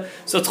shaita,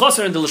 so it's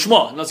chaser in the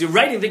lishma. Now, you're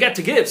writing the get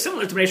to give,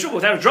 similar to Bnei Shua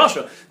without a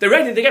drasha. They're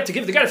writing the get to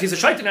give the get. If he's a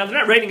shaita now, they're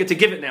not writing it to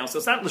give it now. So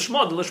it's not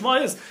lishma. The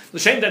lishma is the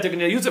shame that they're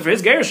going to use it for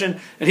his gerushin,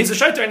 and he's a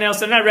shaita right now,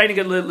 so they're not writing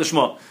it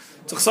lishma.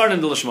 It's chaser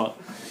in the lishma.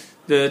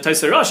 The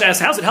Taisar Rosh asks,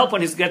 how's it help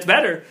when he gets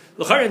better?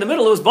 L'chari in the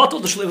middle, it was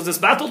this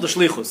battle the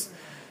shlichus.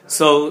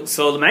 So the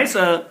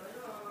Meisa.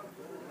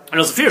 And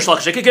it was a fear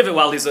shlach. She could give it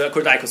while he's a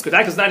kurdaikus.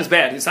 Kurdaikus is not as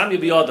bad. He's sami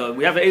biyada.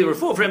 We have a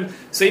refuah for him,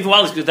 so even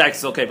while he's kurdaikus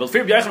is okay. But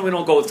fear b'yachan we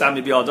don't go with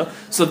sami biyada.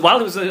 So while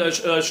he was a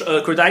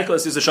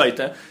kurdaikus, he's a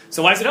shaita.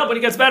 So why does it help when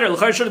he gets better?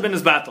 L'chari should have been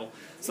his battle.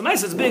 So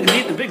nice. It's a big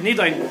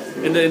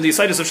nidain in the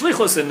situs of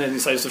shlichus and in the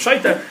situs of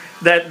shaita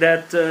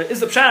that is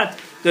the pshat.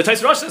 The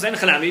Taisar Rosh says,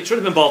 it should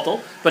have been bottle,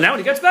 but now when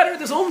he gets better,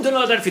 there's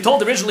umdana that if he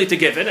told originally to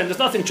give it, and there's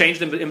nothing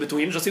changed in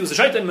between, just he was a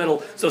shaita in the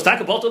middle, so it's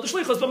taka bottle the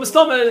shlichus, but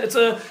mistama, it's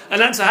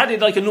an answer had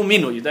like a new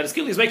minui, that is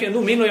he's making a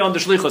new minui on the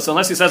shlichus,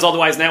 unless he says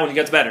otherwise now when he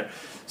gets better.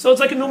 So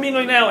it's like a new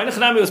minui now, and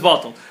Echanami was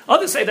bottle.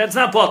 Others say that it's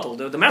not bottle.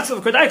 The matzah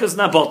of Kedaikus is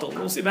not bottle.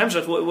 We'll see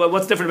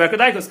what's different about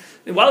Kedaikus.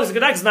 While he's a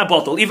Kedaikus, it's not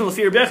bottle. Even the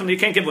fear Bechem, you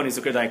can't give when he's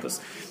a Kedaikus.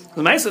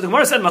 The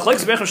Gemara said,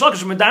 Machlokes Bechem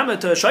Shlakish Medama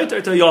to a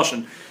shaita to a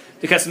yoshin.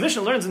 The Kesef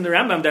Mishnah learns in the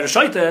Rambam that a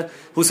shaita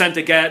who sent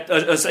a get,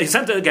 he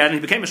sent a get and he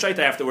became a shaita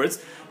afterwards.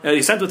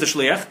 He sent with the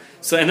shliach,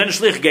 and then the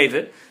shliach gave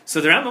it.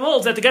 So the Rambam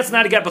holds that the get's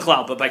not a get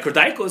b'chlal, but by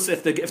kurdaikus,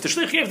 if the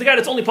shliach gave the get,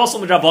 it's only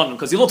possible with rabbanon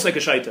because he looks like a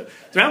shaita.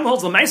 The Rambam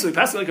holds the ma'aser we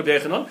pass it like a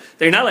b'yechanon.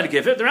 They're not allowed to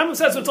give it. The Rambam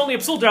says it's only a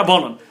psul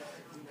rabbanon.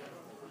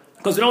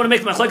 Because we don't want to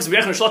make the machlekes of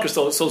B'yechan and Shlakish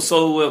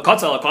so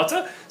kotza la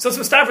kotza. So it's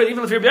mistaver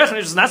even if you're B'yechan,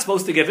 you're just not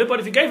supposed to give it. But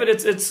if you gave it,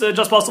 it's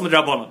just possible with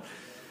rabbanon.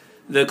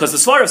 Because the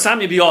svar of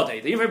Sami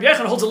Biyadeh, the Rabbi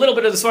Yochanan holds a little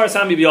bit of the svar of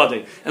Sami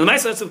Biyadeh, and the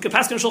Ma'aseh it's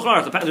Paskin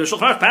Shulchan Aruch. The Shulchan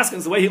Aruch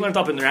Paskins the way he learned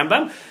up in the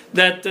Rambam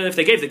that if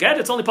they gave the get,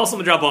 it's only possible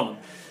with Rabbanon.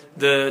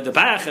 The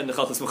Bach and the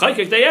Chaltas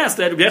Mechaykik they asked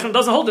that Rabbi Yochanan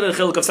doesn't hold it in the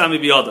chiluk of Sami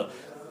Biyadeh,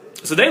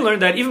 so they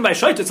learned that even by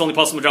Shaita it's only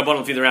possible with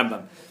Rabbanon for the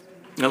Rambam.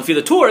 And for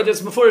the Torah,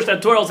 there's before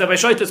that Torah that by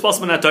Shaita it's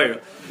possible in that Torah.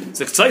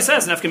 So Tzai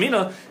says in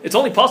Afkamina it's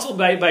only possible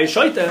by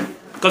Shaita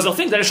because they'll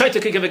think that a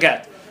Shaita could give a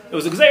get. It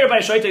was a gzeir by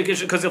a shaita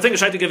because they'll think a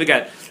shaita give a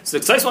get. So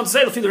the Tzais want to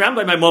say they'll feed the Ram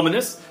by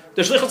mominus.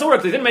 The shlich will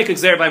work. They didn't make a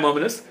gzeir by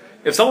mominus.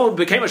 If someone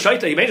became a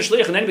shaita, he made a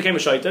shlich and then became a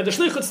shaita, the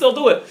shlich could still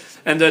do it.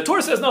 And the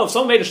Torah says no. If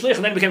someone made a shlich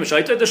and then became a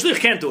shaita, the shlich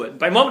can't do it.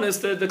 By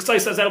mominus, the Tzais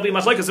says that'll be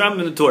machlekes Ram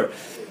in the Torah.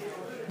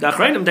 The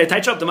Achrayim they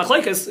touch up the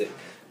machlekes.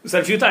 We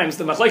said a few times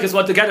the machlekes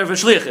what together of a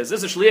shlich is.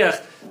 Is a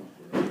shlich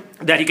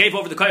that he gave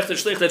over the koich to the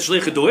shlich that the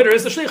shlich could do it, or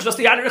is the shlich just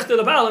the yadrich to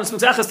the baal and it's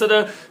mitzachas to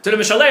the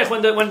mishalech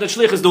when the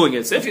shlich is doing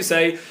it? So if you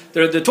say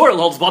the Torah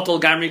holds bottle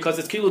gamri because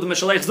it's kilu the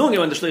mishalech is doing it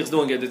when the shlich is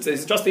doing it,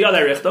 it's just the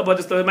yadrich, but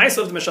it's the ma'aseh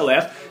of the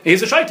mishalech.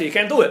 He's a shaita, he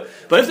can't do it.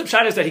 But if the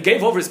pshat is that he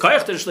gave over his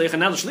koich to the shlich and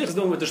now the shlich is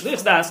doing what the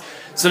shlich's das,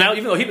 so now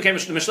even though he became the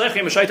mishalech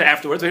became a shaita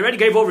afterwards, but he already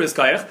gave over his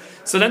koich,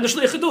 so then the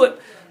shlich could do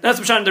it. That's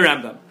the pshat in the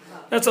Rambam.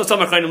 That's how some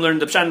Achayim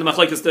learned the pshat in the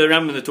machlekes, the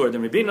Rambam in the Torah, the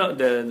Ribina,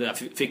 the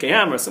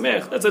Fikayam or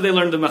Samech. That's how they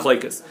learned the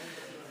machlekes.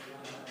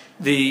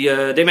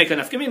 They make an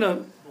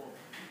afkamina.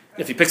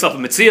 If he picks up a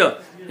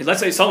mitzvah, let's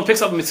say someone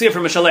picks up a mitzvah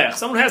from a shalech.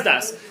 Someone has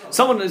das.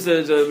 Someone is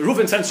the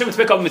Reuven sends Shimon to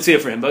pick up a mitzvah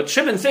for him, but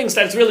Shimon thinks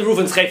that it's really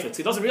Reuven's chayfetz.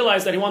 He doesn't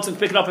realize that he wants him to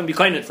pick it up and be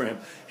kindness for him.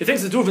 He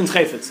thinks it's Reuven's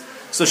chayfetz.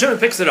 So Shimon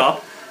picks it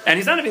up, and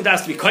he's not having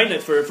das to be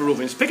kindness for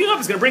Reuven. He's picking it up.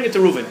 He's going to bring it to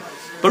Reuven,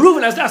 but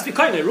Reuven has das to be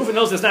kindness. Reuven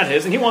knows it's not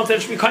his, and he wants that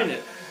it should be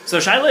kindness. So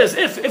Shaila is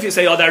if you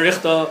say Yod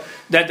Arichta,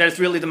 that's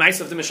really the mice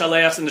of the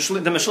Mishaleachs, and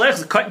the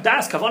Mishaleachs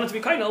das kavanah to be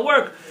kind, it'll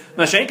work.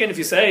 Mashenkin, if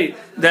you say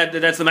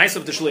that's the mice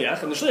of the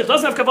Shliach, and the Shliach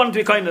doesn't have kavanah to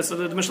be kindness, so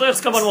the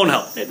Mishaleach's kavanah won't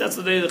help. That's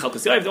the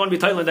Chalkas. If they want to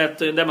be Thailand, that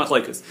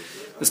machlokes.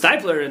 The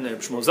Stipler and the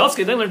Shmuel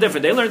Zalski, they learn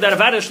different. They learn that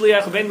Avada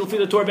Shliach, Vein L'fi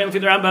the Torah, Vein L'fi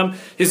the Rambam,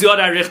 is Yod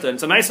Arichta.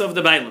 It's a mice of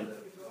the Bailam.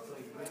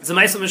 It's a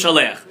mice of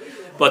Mishaleach.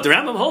 But the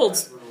Rambam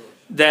holds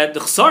that the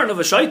chsarn of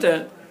a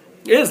shaita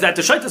is that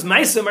the shaita's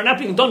meisim are not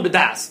being done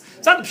b'das.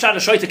 It's not the pshat a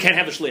shaita can't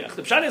have a shliach.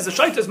 The pshat is the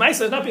shaita's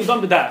meisim is not being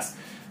done b'das.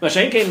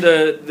 Mashen came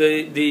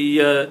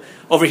the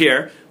over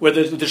here where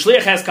the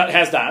shliach has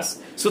das.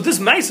 So this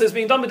meisim is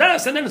being done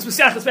b'das, and then it's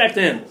b'siachas back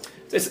to him.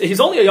 He's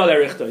only a yod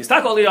arichta. He's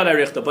not only a yod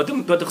arichta, but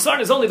the chsarn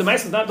is only the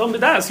meisim is not done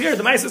b'das. Here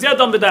the meisim is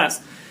done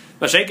b'das.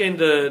 Mashen came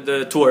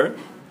the Torah.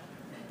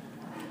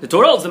 The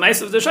Torah holds the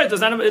ma'aser of the shayt is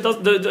not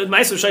the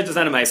ma'aser of shayt is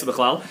not a ma'aser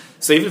b'chlal.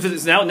 So even if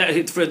it's now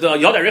for the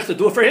yod arich to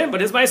do it for him,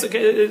 but his ma'aser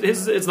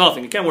it's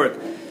nothing. It can't work.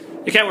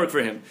 It can't work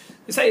for him.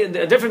 You say a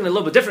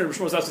little bit different. He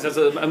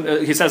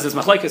says this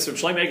machlokes from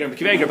Shleimeger and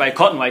Kiveger by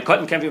cotton. Why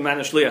cotton can't be a man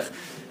shliach?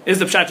 Is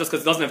the pshat just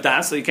because it doesn't have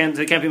das, so he can't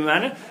be a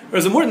man? Or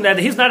is it more than that?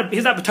 He's not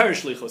b'tar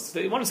shlichus.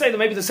 They want to say that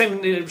maybe the same.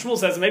 Shmuel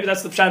says maybe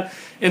that's the pshat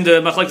in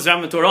the machlokes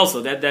Ram and Torah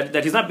also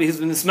that he's not. He's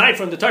been snide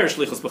from the Torah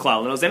shlichus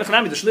b'chlal. And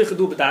the shlich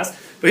do b'das,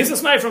 but he's a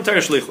snide from Torah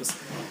shlichus.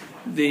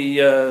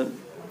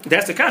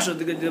 That's the kasha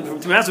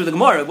to answer the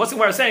Gemara. What's the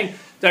Gemara saying?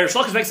 That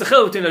Shlokish makes a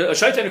chil between a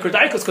shaita and a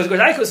kordaikus because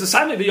kordaikus is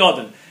simon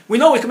b'yodin. We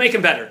know we can make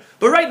him better,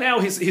 but right now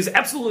he's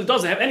absolutely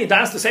doesn't have any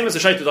das, the same as a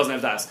shaita doesn't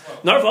have das.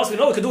 None of us we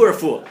know we can do a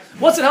refuah.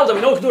 What's it held that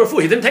we know we can do a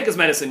refuah? He didn't take his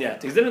medicine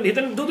yet. He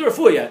didn't do the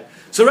refuah yet.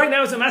 So right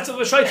now it's a matter of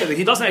a shaita.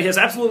 He has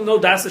absolutely no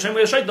das. The same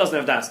way a shaita doesn't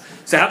have das.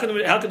 So how can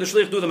the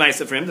shlich do the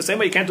ma'aser for him? The same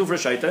way you can't do for a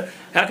shaita.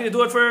 How can you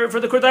do it for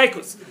the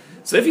kordaikus?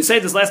 So if you say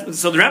this last,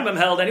 so the Rambam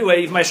held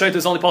anyway. If my shaita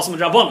is only possible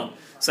with rabbanon.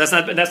 So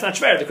that's not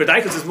fair. The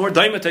Kordaikus is more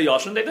daima to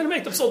Yoshin. They didn't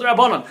make the psul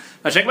Rabbanon.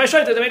 I check my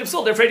shaita. They made a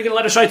psul. They're afraid you're going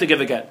to let a shaita give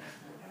a get.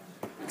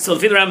 So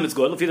the Rambam is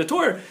good. The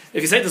Torah,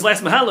 if you say this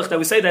last mahalach that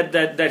we say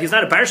that he's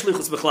not a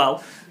parashlichus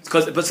b'chlal,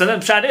 but so then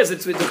the pshat is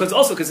it's because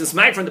it's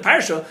mag from the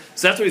parsha.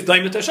 So that's where he's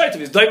daima to shaita. If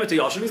he's daima to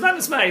Yoshin, he's not a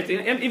smag.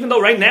 Even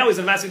though right now he's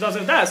in mass, he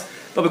doesn't have das.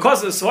 But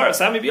because of the svara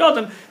sami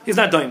b'yodin, he's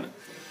not daima.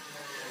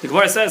 The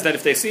Gemara says that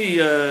if they see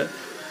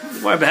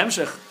Boehm,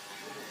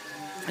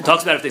 it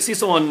talks about if they see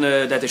someone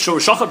that they show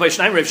shachar by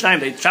Shnaim, Rav Shnaim,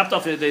 they chopped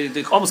off,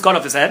 they almost cut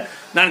off his head,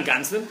 not in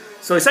Gansen.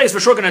 So he says he's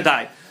for sure going to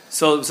die.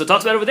 So it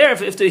talks about over there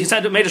if he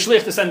made a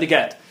shlich to send the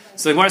get.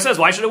 So the Gemara says,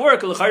 why should it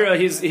work? He's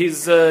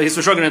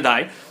for sure going to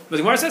die. But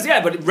the Gemara says,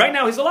 yeah, but right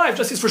now he's alive.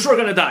 Just he's for sure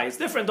going to die. It's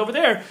different over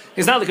there.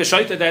 He's not like a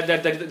shaita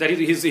that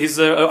he's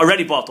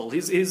already bottled.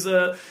 He's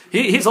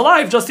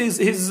alive. Just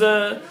he's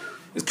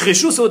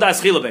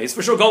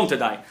for sure going to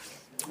die.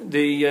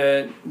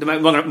 The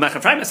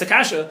Machafraim has a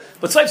kasha,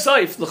 but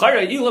Saif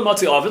l'chara ilam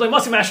matzi av ilam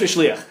matzi mashve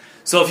shliach.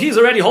 So if he's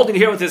already holding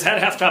here with his head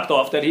half chopped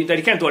off, that he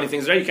can't do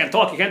anything, he can't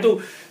talk, he can't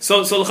do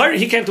so l'chara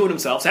he can't do it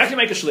himself. So how can you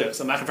make a shliach?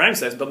 So Machafraim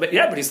says, but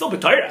he's still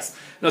b'tayras.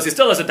 No, he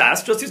still has a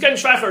das. Just he's getting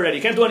shvach already.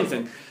 He can't do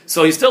anything.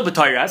 So he's still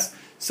b'tayras.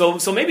 So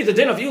maybe the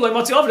din of ilam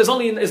matzi av is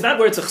not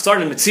where it's a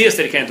chsarn in mitzias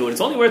that he can't do it.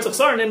 It's only where it's a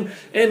chsarn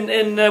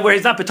in where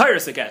he's not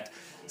b'tayras to get.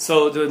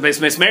 So the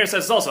Beis Meir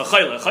says it's also a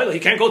chayla. He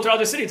can't go to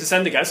other city to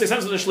send the guy, so he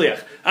sends him the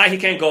shliach. He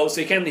can't go,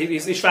 so he's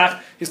shvach,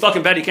 he's stuck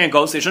in bed, he can't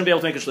go, so he shouldn't be able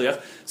to make a shliach.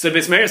 So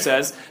Beis Meir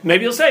says,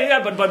 maybe he'll say, yeah,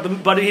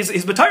 but he's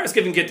b'tayras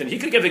giving gittin. He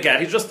could give a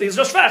get. He's just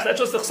shvach. That's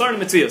just the chsar and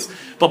mitzias.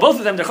 But both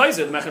of them, they're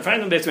chayzid. The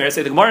Mechafraim and Beis Meir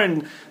say the Gemara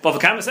in Bava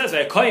Kama says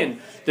a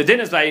kohen. The din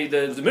is by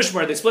the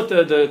mishmar. They split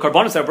the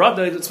karbonos that brought.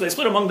 They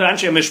split among the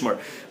anshe mishmar.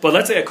 But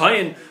let's say a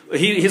kohen,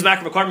 he's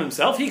making a karban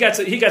himself. He gets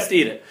to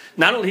eat it.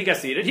 Not only he gets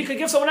to eat it, he could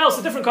give someone else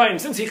a different kohen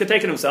since he could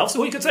take it himself.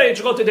 So he could say it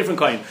should go to a different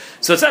kohen.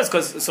 So it says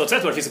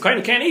what if he's a kohen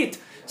who can't eat.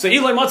 So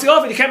Eloi Matzi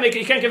Ovid, he can't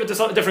give it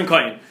to a different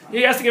kohen.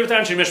 He has to give it to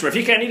Anshe Mishmar. If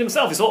he can't eat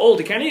himself, he's so old,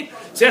 he can't eat.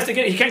 So he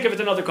can't give it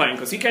to another kohen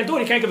because he can't do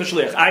it. He can't give it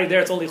shliach.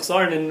 There it's only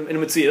chsar in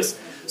Metzias.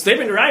 So they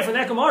bring the raya from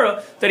that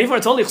Gemara that even when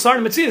it's only chsar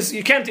in Metzias,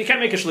 you can't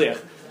make a shliach.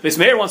 Beis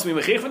Meir wants to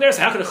be mechich from there.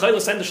 So how could a chayla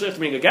send the shliach to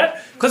bring a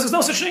get? Because there's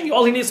no such thing.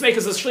 All he needs to make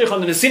is a shliach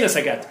on the nesinas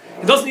haget.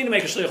 He doesn't need to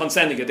make a shliach on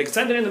sending it. They can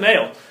send it in the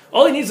mail.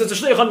 All he needs is a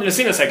shliach on the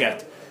nesinas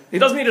haget. He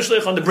doesn't need a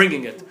shliach on the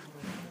bringing it.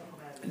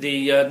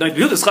 The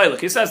Yehuda's chaylik,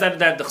 he says that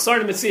the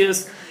chsarn in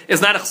Metzias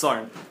is not a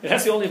chsarn. It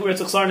has the only where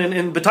it's a chsarn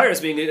in B'tayras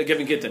being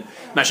given gittin.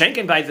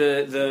 Mashenkin by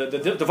the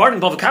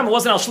Varden Bava Kama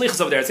wasn't al shlichus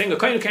over there. It's saying a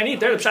kohen who can't eat.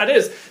 There the pshat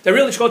is they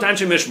really should go to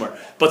Anshe Mishmar.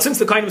 But since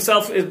the kohen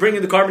himself is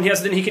bringing the carbon, he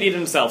can eat it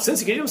himself.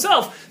 Since he can eat it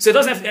himself, so he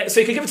doesn't have. So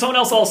he can give it to someone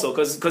else also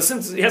because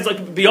since he has like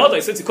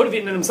biyodai, since he could have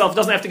eaten it himself, he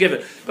doesn't have to give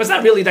it. But it's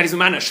not really that he's a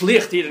man a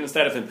shlich to eat it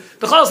instead of him.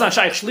 The chal is not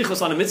shaykh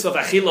shlichus on a mitzvah of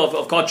achila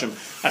of kodshim.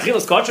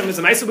 Achilas kodshim is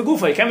a ma'aser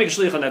begufa. You can't make a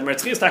shlich on that.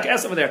 Meretzchi is tak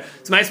es over there.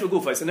 It's a ma'aser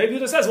begufa. So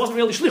Yehuda says it wasn't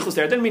really shlichus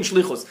there. It didn't mean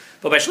shlichus.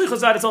 But by shlichus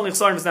that it's only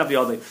chsar. It's not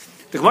biyodai.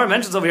 The Gemara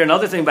mentions over here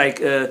another thing by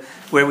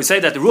where we say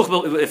that the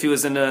ruch,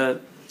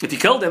 if he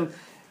killed him,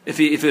 If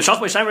he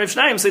shach by shnayim rev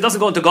shnayim, so he doesn't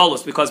go into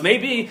galus, because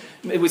maybe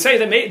we say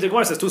that the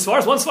Gemara says two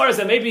svaras. One svar is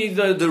that maybe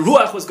the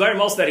ruach was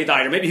garim also that he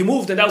died, or maybe he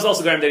moved and that was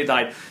also garim that he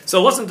died. So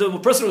it wasn't the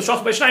person who was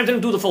shach by shnayim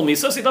didn't do the full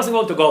misa, so he doesn't go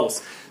into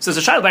galus. So it's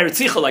a child by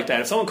ritzicha like that.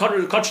 If someone cut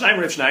shnayim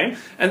rev shnayim,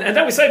 and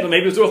then we say, but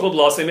maybe it was ruach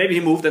l'blas, maybe he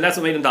moved and that's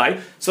what made him die.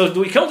 So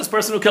do we kill this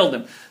person who killed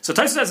him? So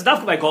Taisa says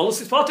dafka by galus,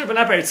 he's potter but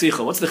not by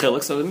ritzicha. What's the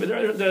chiluk? So the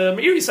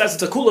Meiri says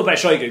it's a kula by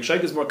shoygig.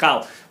 Shoygig is more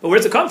kal. But where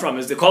does it come from?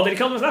 Is it called that he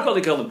killed him? It's not called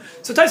he killed him.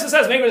 So Taisa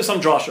says maybe there's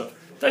some drasha.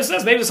 Taisa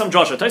says maybe there's some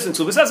drasha. Taisa in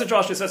Ksubah says a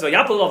drasha. It says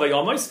Yapel of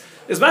Ayomois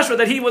is mashra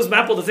that he was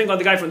mappled the thing on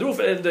the guy from the roof,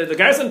 the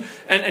garrison,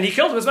 and he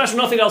killed him. It's mashra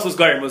nothing else was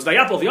garim. It was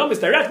Yapel of Ayomois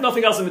direct,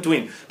 nothing else in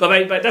between.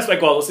 But that's why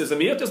Golus is a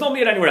miyut. There's no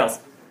miyut anywhere else.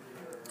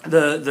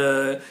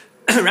 The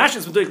Rashi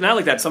is doing now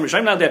like that. Some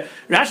Rishayim now there.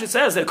 Rashi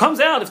says that it comes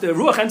out if the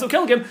ruach ends up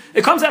killing him.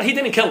 It comes out he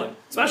didn't kill him.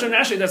 It's mashra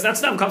Rashi. That's not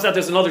stam. Comes out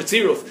there's another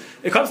tziruf.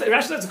 It comes.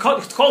 Rashi says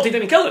it's called he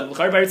didn't kill him.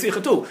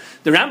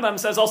 The Rambam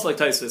says also like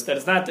Taisus that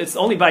it's not. It's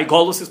only by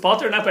Golus his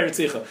potter, not by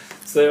Ritzicha.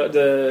 So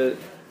the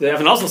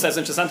Evan also says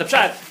in Shasanta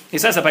Pshat, he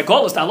says that by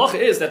Golus the halacha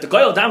is that the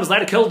Goyal Dam is not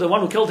to kill the one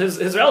who killed his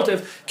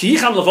relative, ki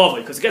yicham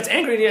levovoi, because he gets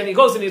angry and he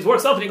goes and he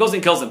works up and he goes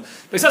and kills him.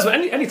 But he says well,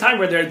 any time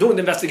where they're doing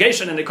the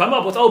investigation and they come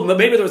up with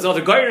maybe there was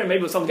another Goyer and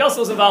maybe something else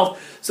was involved,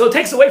 so it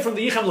takes away from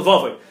the yicham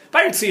levovoi.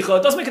 By Ritzicha,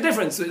 it doesn't make a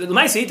difference. The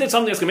Maisa, he did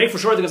something that's going to make for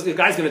sure the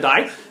guy's going to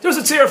die. There's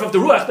a tziruf of the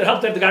ruach that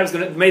helped that the guy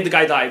made the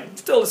guy die.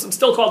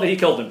 Still called that he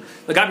killed him.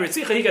 The guy by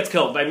Ritzicha, he gets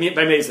killed by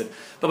Mezid.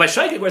 But by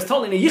Shaykik, where it's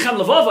told in the yicham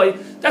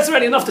levovoi, that's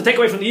already enough to take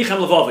away from the yicham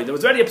levovoi. There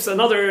was already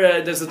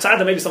another. There's a tzad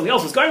that maybe something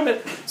else was going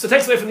with, so it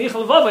takes away from the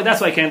yicham levovoi. That's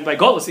why by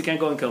Golus he can't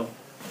go and kill him.